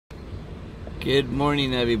Good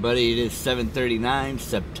morning, everybody. It is 7:39,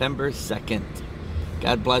 September 2nd.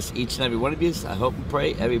 God bless each and every one of you. I hope and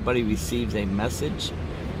pray everybody receives a message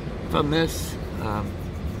from this.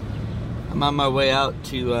 I'm on my way out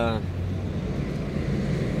to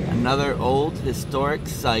another old historic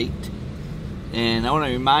site, and I want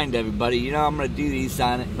to remind everybody, I'm going to do these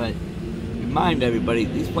on it, but remind everybody,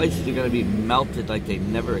 these places are going to be melted like they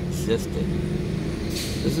never existed.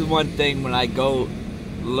 This is one thing when I go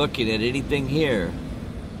looking at anything here,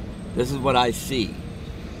 this is what I see.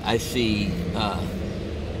 I see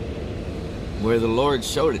where the Lord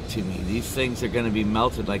showed it to me. These things are going to be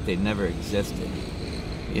melted like they never existed.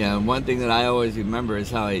 One thing that I always remember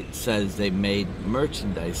is how it says they made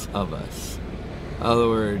merchandise of us. In other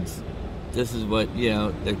words, this is what,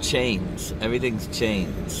 they're chains. Everything's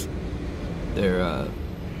chains. They've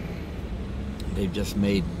just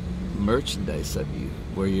made merchandise of you,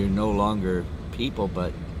 where you're no longer people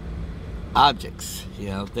but objects,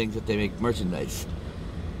 things that they make merchandise.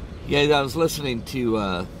 I was listening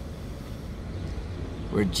to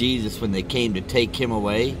where Jesus, when they came to take him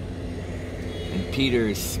away, and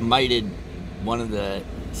Peter smited one of the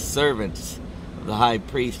servants of the high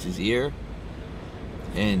priest his ear,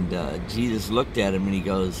 and Jesus looked at him and he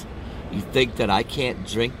goes, "You think that I can't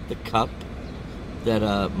drink the cup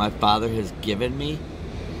that my Father has given me?"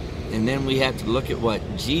 And then we have to look at what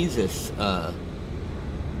Jesus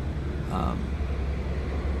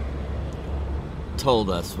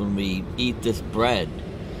told us when we eat this bread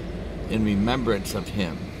in remembrance of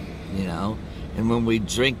him, and when we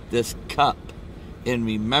drink this cup in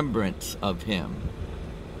remembrance of him.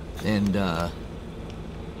 And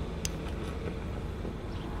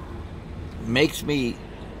makes me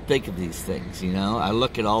think of these things, I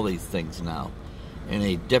look at all these things now in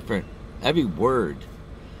a different, every word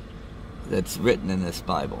that's written in this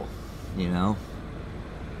Bible,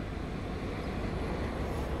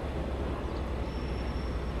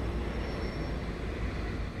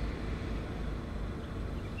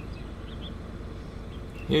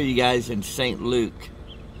 Here, you guys, in St. Luke,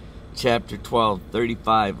 chapter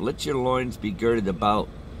 12:35, "Let your loins be girded about,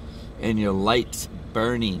 and your lights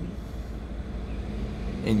burning.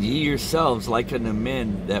 And ye yourselves like unto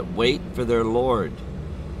men that wait for their Lord,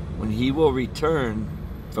 when he will return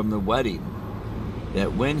from the wedding,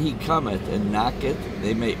 that when he cometh and knocketh,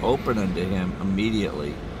 they may open unto him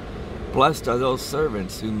immediately. Blessed are those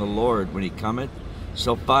servants whom the Lord, when he cometh,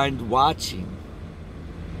 shall find watching.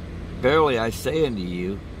 Verily I say unto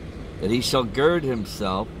you, that he shall gird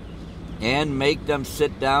himself, and make them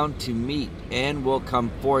sit down to meat, and will come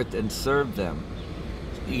forth and serve them."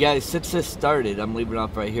 You guys, since this started, I'm leaving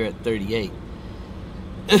off right here at 38.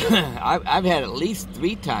 I've had at least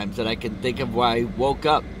 3 times that I can think of where I woke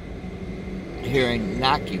up hearing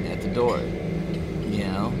knocking at the door,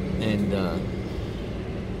 and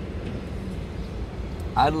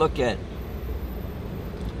I look at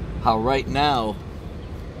how right now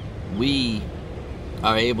we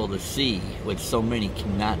are able to see what so many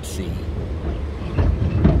cannot see,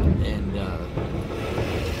 and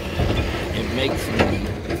it makes me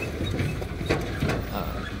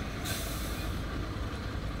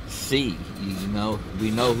see, we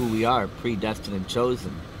know who we are, predestined and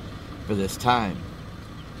chosen for this time,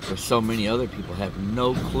 where so many other people have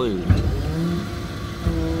no clue.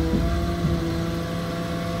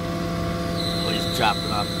 Oh, he's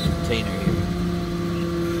dropping off the container here.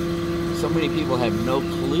 So many people have no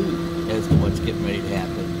clue as to what's getting ready to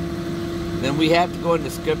happen. Then we have to go into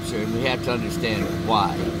Scripture and we have to understand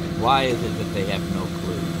why. Why is it that they have no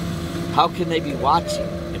clue? How can they be watching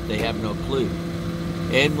if they have no clue?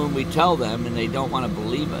 And when we tell them and they don't want to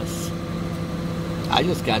believe us, I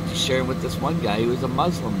just got to share with this one guy who was a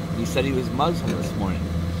Muslim. He said he was Muslim this morning.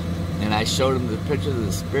 And I showed him the pictures of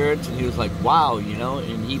the spirits, and he was like, wow,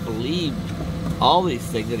 and he believed all these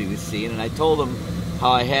things that he was seeing. And I told him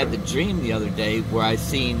how I had the dream the other day where I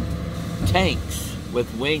seen tanks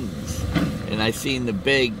with wings, and I seen the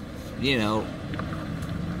big,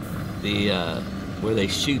 where they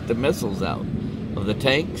shoot the missiles out of the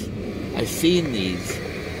tanks. I seen these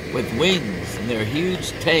with wings, and they're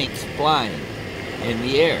huge tanks flying in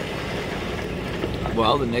the air.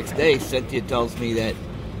 Well, the next day, Cynthia tells me that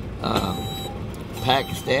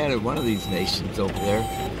Pakistan, or one of these nations over there,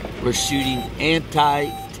 were shooting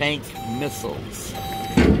anti-tank missiles.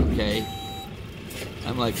 Okay,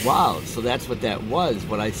 I'm like, wow, so that's what that was.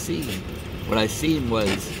 What I seen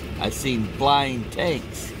was, I seen flying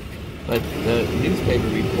tanks, but the newspaper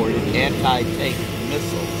reported anti-tank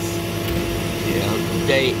missiles, the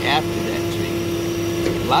day after that dream.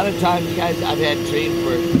 A lot of times, guys, I've had dreams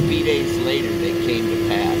where 3 days later they came to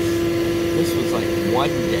pass. This was like one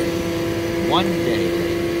day. one day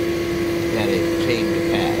later that it came to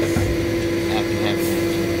pass after having that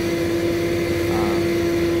dream.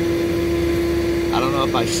 I don't know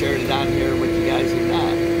if I shared it on here with you guys or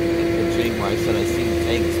not. The dream where I said I seen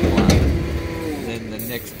tanks fly. And then the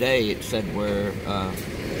next day it said we're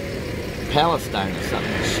Palestine or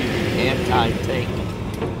something shooting anti-tank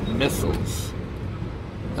missiles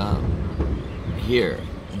here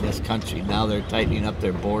in this country. Now they're tightening up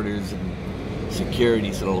their borders and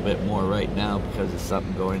security's a little bit more right now because of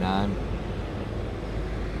something going on.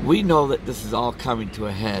 We know that this is all coming to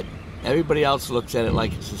a head. Everybody else looks at it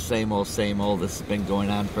like it's the same old, same old. This has been going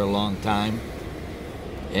on for a long time,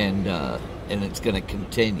 and it's going to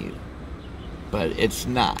continue. But it's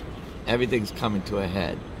not. Everything's coming to a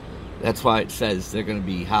head. That's why it says they're going to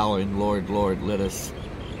be howling, Lord, Lord, let us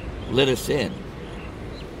in.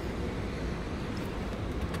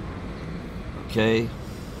 Okay?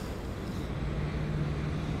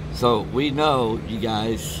 So we know, you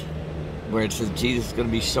guys, where it says Jesus is going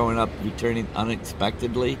to be showing up, returning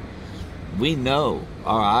unexpectedly. We know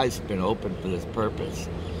our eyes have been opened for this purpose.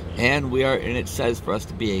 And we are, and it says for us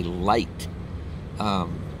to be a light. To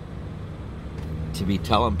be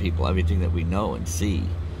telling people everything that we know and see.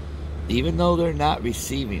 Even though they're not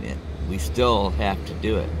receiving it, we still have to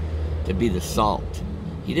do it. To be the salt.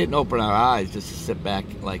 He didn't open our eyes just to sit back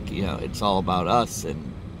like, you know, it's all about us and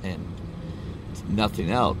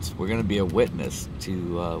nothing else. We're going to be a witness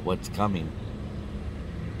to what's coming.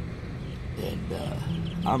 And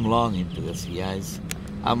I'm longing for this, you guys.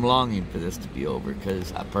 I'm longing for this to be over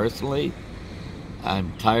because personally,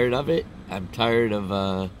 I'm tired of it. I'm tired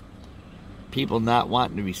of people not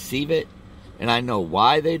wanting to receive it. And I know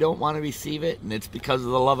why they don't want to receive it, and it's because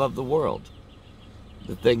of the love of the world.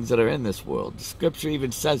 The things that are in this world. The scripture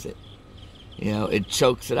even says it. You know, it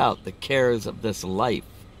chokes it out. The cares of this life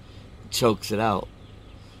chokes it out.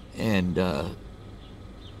 And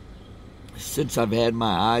since I've had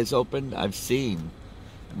my eyes opened, I've seen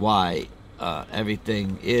why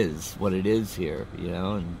everything is what it is here, you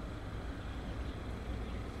know, and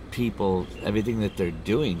people, everything that they're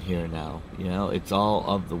doing here now, you know, it's all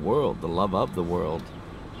of the world, the love of the world.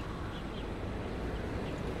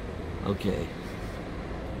 Okay.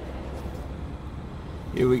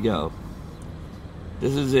 Here we go.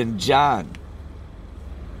 This is in John,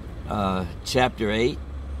 chapter 8,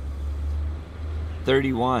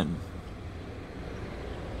 31.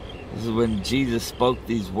 This is when Jesus spoke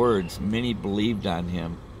these words. Many believed on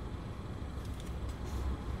him.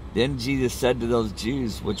 Then Jesus said to those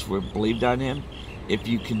Jews which were believed on him, if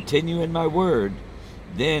you continue in my word,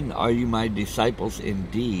 then are you my disciples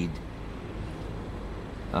indeed.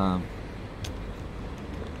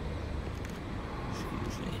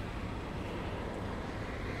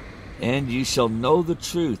 And you shall know the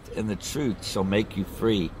truth, and the truth shall make you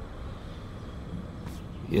free.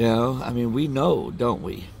 You know, I mean, we know, don't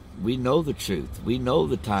we? We know the truth. We know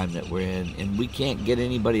the time that we're in, and we can't get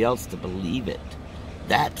anybody else to believe it.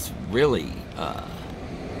 That's really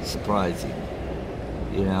surprising.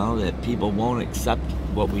 You know, that people won't accept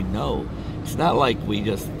what we know. It's not like we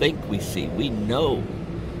just think we see. We know.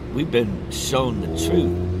 We've been shown the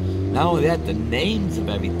truth. Not only that, the names of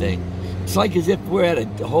everything. It's like as if we're at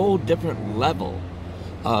a whole different level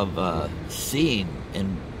of seeing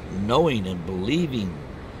and knowing and believing.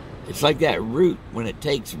 It's like that root. When it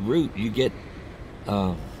takes root, you get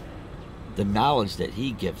the knowledge that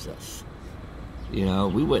he gives us. You know,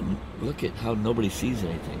 we wouldn't look at how nobody sees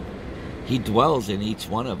anything. He dwells in each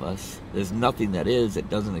one of us. There's nothing that is that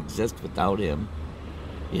doesn't exist without him.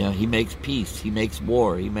 You know, he makes peace. He makes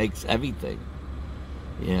war. He makes everything.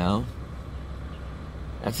 You know.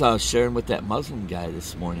 That's how I was sharing with that Muslim guy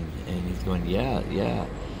this morning. And he's going, yeah.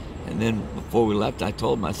 And then before we left, I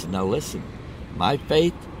told him, I said, now listen, my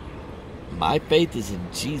faith is in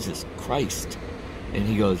Jesus Christ. And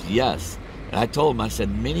he goes, yes. And I told him, I said,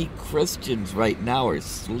 many Christians right now are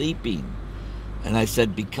sleeping. And I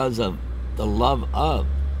said, because of the love of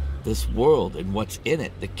this world and what's in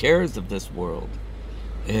it, the cares of this world.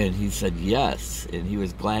 And he said, yes. And he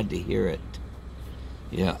was glad to hear it.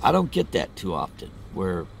 Yeah, I don't get that too often,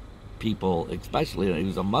 where people, especially, he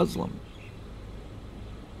was a Muslim.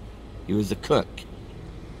 He was a cook.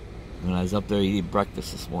 When I was up there eating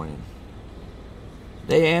breakfast this morning.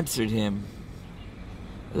 They answered him,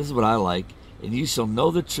 this is what I like, and you shall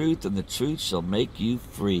know the truth, and the truth shall make you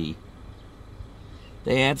free.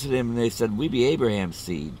 They answered him, and they said, we be Abraham's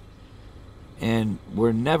seed, and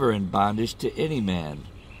were never in bondage to any man.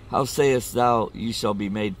 How sayest thou, you shall be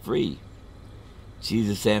made free?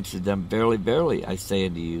 Jesus answered them, verily, verily, I say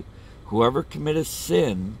unto you, whoever committeth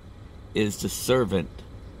sin is the servant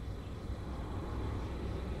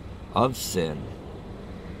of sin.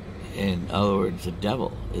 In other words, the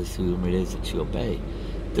devil is whom it is that you obey.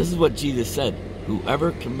 This is what Jesus said.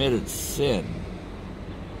 Whoever committed sin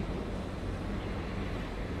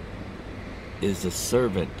is the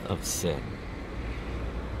servant of sin.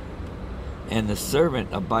 And the servant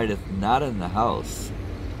abideth not in the house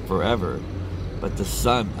forever, but the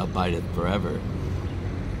Son abideth forever.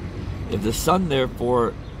 If the Son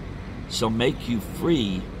therefore shall make you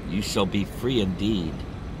free, you shall be free indeed.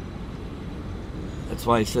 That's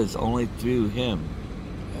why he says only through him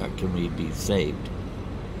can we be saved.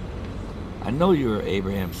 I know you are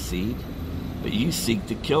Abraham's seed, but you seek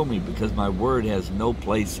to kill me because my word has no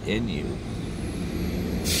place in you.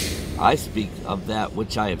 I speak of that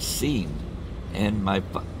which I have seen and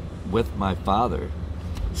with my Father.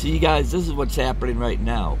 See, you guys, this is what's happening right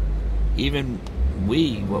now. Even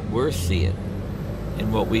what we're seeing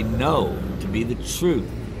and what we know to be the truth,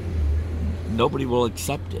 nobody will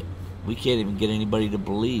accept it. We can't even get anybody to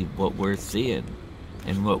believe what we're seeing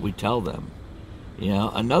and what we tell them. You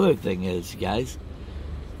know, another thing is, guys,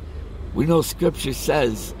 we know Scripture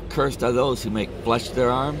says, cursed are those who make flesh their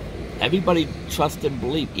arm. Everybody trust and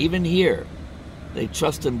believe. Even here, they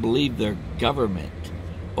trust and believe their government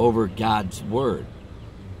over God's word.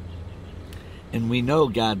 And we know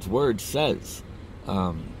God's word says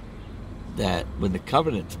that when the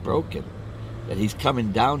covenant's broken, that he's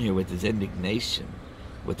coming down here with his indignation,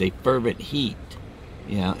 with a fervent heat.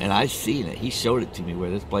 You know, and I've seen it. He showed it to me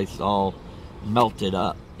where this place is all melted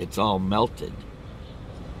up. It's all melted.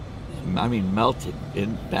 I mean, melted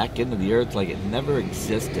back into the earth like it never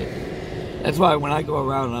existed. That's why when I go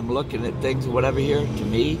around and I'm looking at things or whatever here, to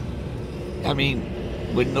me, I mean,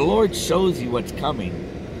 when the Lord shows you what's coming,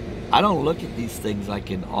 I don't look at these things like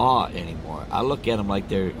in awe anymore. I look at them like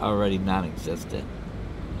they're already non-existent,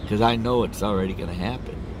 because I know it's already going to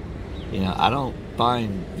happen. You know, I don't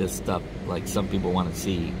find this stuff like some people want to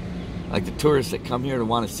see. Like the tourists that come here to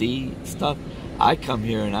want to see stuff, I come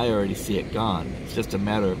here and I already see it gone. It's just a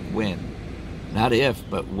matter of when. Not if,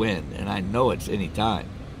 but when. And I know it's any time.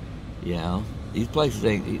 You know, these places,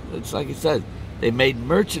 it's like it says, they made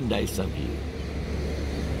merchandise of you.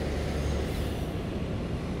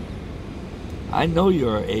 I know you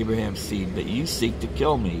are Abraham's seed, but you seek to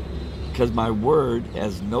kill me because my word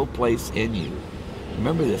has no place in you.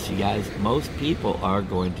 Remember this, you guys. Most people are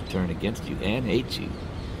going to turn against you and hate you.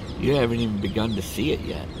 You haven't even begun to see it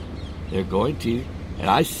yet. They're going to. And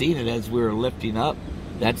I've seen it as we were lifting up.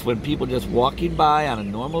 That's when people just walking by on a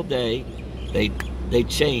normal day, they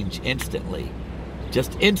change instantly.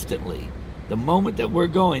 Just instantly. The moment that we're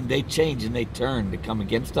going, they change and they turn to come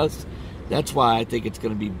against us. That's why I think it's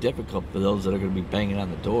going to be difficult for those that are going to be banging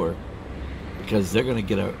on the door, because they're going to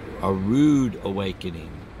get a rude awakening.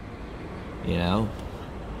 You know?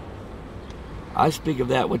 I speak of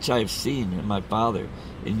that which I have seen in my Father,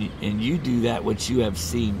 and you do that which you have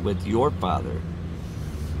seen with your father.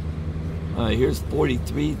 Here's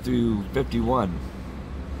 43 through 51.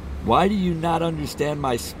 Why do you not understand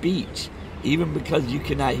my speech, even because you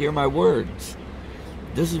cannot hear my words?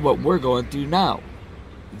 This is what we're going through now.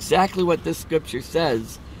 Exactly what this scripture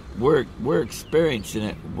says, we're experiencing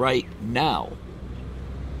it right now.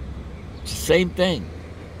 It's the same thing.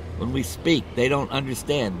 When we speak, they don't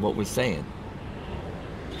understand what we're saying.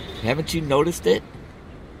 Haven't you noticed it?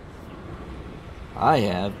 I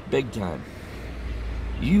have, big time.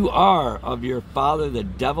 You are of your father the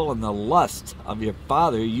devil, and the lust of your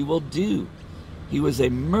father you will do. He was a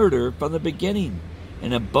murderer from the beginning,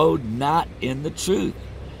 and abode not in the truth,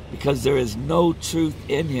 because there is no truth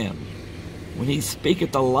in him. When he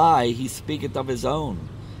speaketh a lie, he speaketh of his own,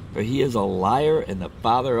 for he is a liar and the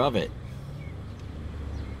father of it.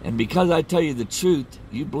 And because I tell you the truth,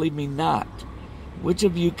 you believe me not. Which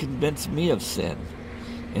of you convinced me of sin?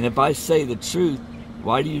 And if I say the truth,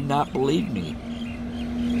 why do you not believe me?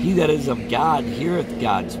 He that is of God heareth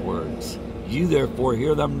God's words. You therefore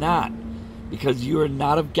hear them not, because you are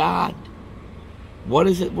not of God. What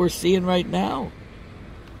is it we're seeing right now?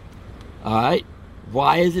 Alright?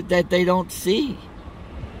 Why is it that they don't see?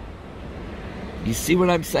 You see what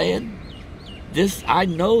I'm saying? I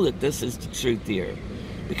know that this is the truth here.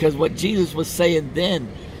 Because what Jesus was saying then,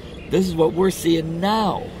 this is what we're seeing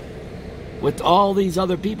now. With all these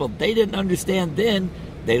other people. They didn't understand then,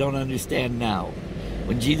 they don't understand now.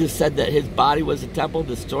 When Jesus said that his body was a temple,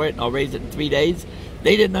 destroy it and I'll raise it in 3 days,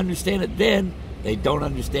 they didn't understand it then, they don't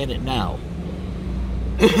understand it now.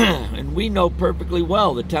 And we know perfectly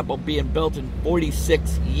well the temple being built in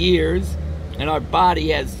 46 years, and our body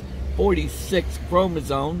has 46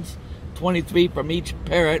 chromosomes, 23 from each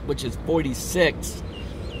parent, which is 46.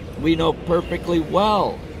 We know perfectly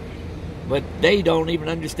well But they don't even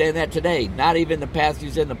understand that today. Not even the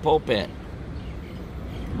pastors in the pulpit.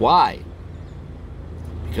 Why?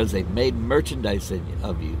 Because they've made merchandise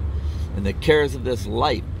of you. And the cares of this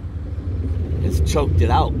life has choked it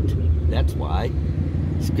out. That's why.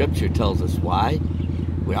 Scripture tells us why.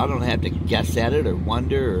 I don't have to guess at it or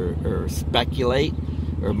wonder or speculate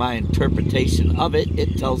or my interpretation of it.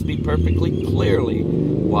 It tells me perfectly clearly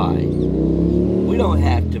why. We don't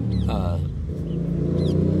have to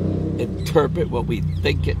interpret what we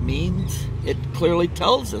think it means. It clearly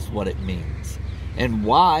tells us what it means and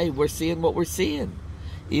why we're seeing what we're seeing.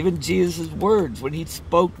 Even Jesus' words when he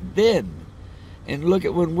spoke then. And look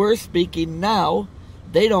at when we're speaking now,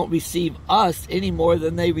 they don't receive us any more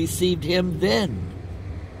than they received him then.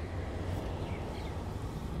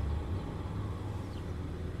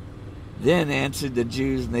 Then answered the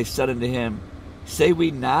Jews, and they said unto him, Say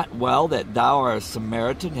we not well that thou art a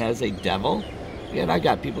Samaritan, has a devil? Yeah, and I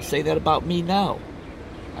got people saying that about me now.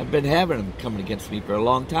 I've been having them coming against me for a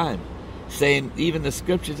long time. Saying, even the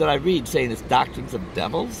scriptures that I read, saying it's doctrines of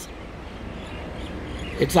devils.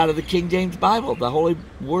 It's out of the King James Bible, the Holy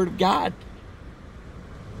Word of God.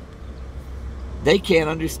 They can't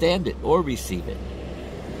understand it or receive it.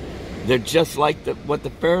 They're just like what the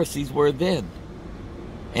Pharisees were then.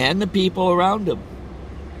 And the people around them.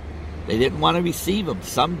 They didn't want to receive them.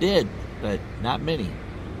 Some did, but not many.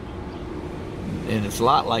 And it's a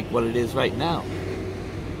lot like what it is right now.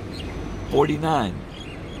 49.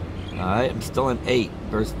 Alright, I'm still in 8,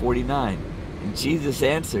 verse 49. And Jesus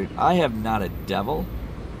answered, I have not a devil,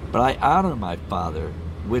 but I honor my Father,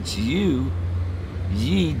 which ye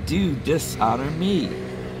do dishonor me.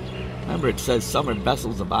 Remember, it says some are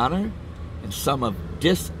vessels of honor and some of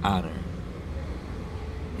dishonor.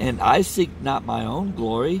 And I seek not my own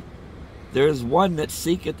glory. There is one that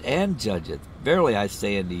seeketh and judgeth. Verily I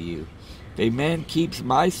say unto you, if a man keeps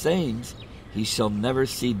my sayings, he shall never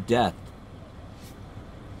see death.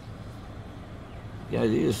 Yeah,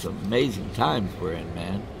 these are some amazing times we're in,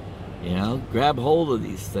 man. You know, grab hold of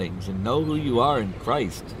these things and know who you are in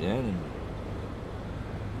Christ, man,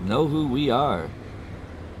 and know who we are.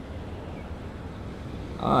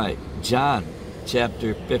 All right, John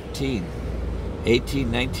chapter 15, 18,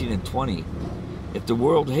 19, and 20. If the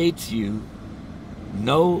world hates you,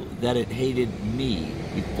 know that it hated me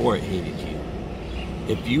before it hated you.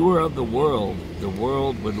 If you were of the world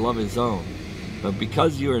would love his own. But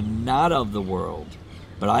because you are not of the world,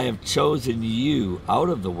 but I have chosen you out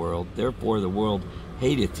of the world, therefore the world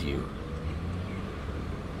hateth you.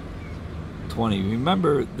 20.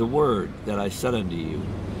 Remember the word that I said unto you,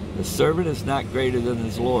 the servant is not greater than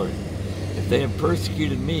his Lord. If they have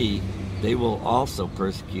persecuted me, they will also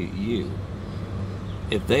persecute you.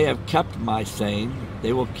 If they have kept my saying,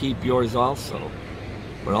 they will keep yours also.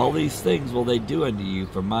 But all these things will they do unto you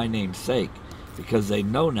for my name's sake, because they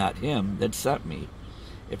know not him that sent me.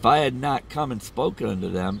 If I had not come and spoken unto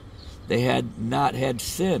them, they had not had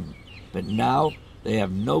sin, but now they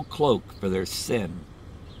have no cloak for their sin.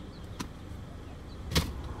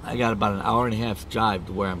 I got about an hour and a half drive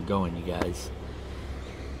to where I'm going, you guys.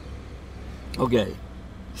 Okay,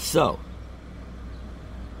 so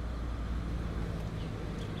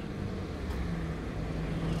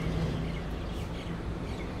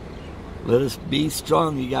let us be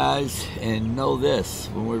strong, you guys, and know this.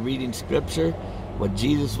 When we're reading Scripture, what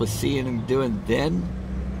Jesus was seeing and doing then,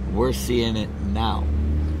 we're seeing it now.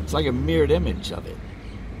 It's like a mirrored image of it.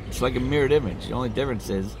 It's like a mirrored image. The only difference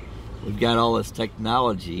is we've got all this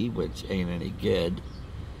technology, which ain't any good.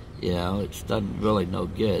 You know, it's done really no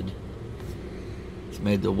good. It's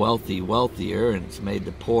made the wealthy wealthier, and it's made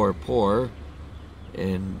the poor poorer,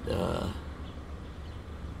 and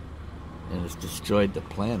it's destroyed the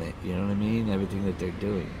planet. You know what I mean? Everything that they're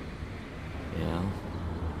doing. You know.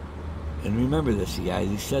 And remember this, you guys.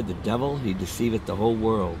 He said the devil, he deceiveth the whole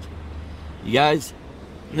world. You guys,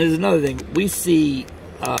 and there's another thing. We see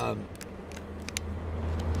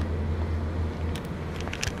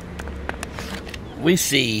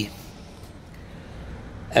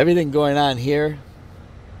everything going on here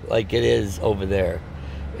like it is over there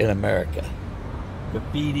in America.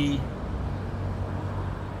 Graffiti.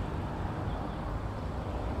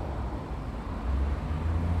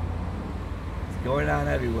 It's going on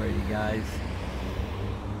everywhere, you guys.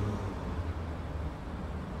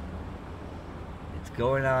 It's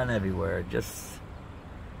going on everywhere. Just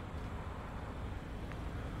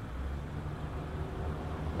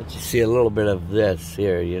let you see a little bit of this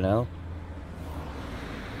here, you know.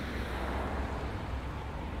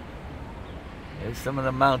 There's some of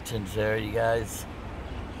the mountains there, you guys.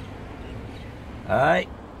 Alright.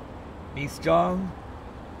 Be strong.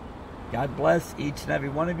 God bless each and every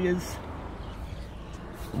one of yous.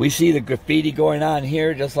 We see the graffiti going on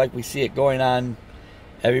here just like we see it going on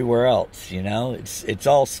everywhere else, you know. It's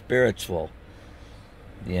all spiritual.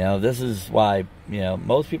 You know, this is why, you know,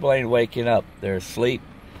 most people ain't waking up. They're asleep,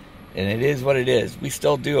 and it is what it is. We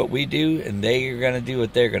still do what we do, and they are going to do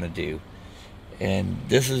what they're going to do. And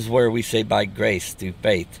this is where we say by grace, through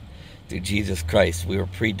faith, through Jesus Christ, we were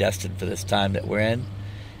predestined for this time that we're in.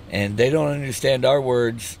 And they don't understand our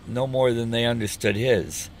words no more than they understood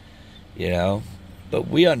his, you know. But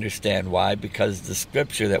we understand why, because the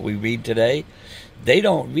scripture that we read today, they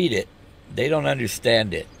don't read it. They don't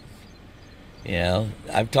understand it. You know,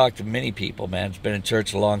 I've talked to many people, man. It's been in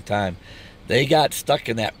church a long time. They got stuck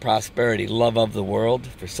in that prosperity, love of the world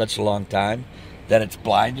for such a long time that it's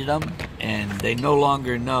blinded them, and they no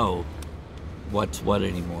longer know what's what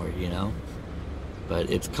anymore, you know. But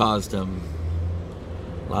it's caused them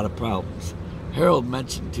a lot of problems. Harold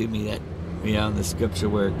mentioned to me that, you know, in the scripture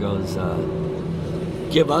where it goes,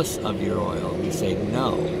 give us of your oil. We say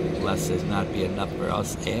no, lest there's not be enough for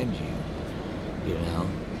us and you know.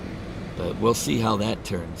 But we'll see how that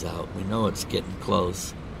turns out. We know it's getting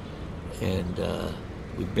close. And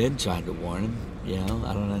we've been trying to warn them, you know.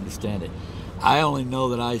 I don't understand it. I only know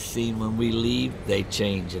that I've seen when we leave, they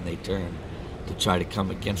change and they turn to try to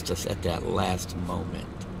come against us at that last moment.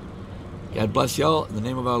 God bless y'all in the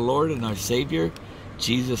name of our Lord and our Savior,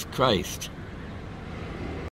 Jesus Christ.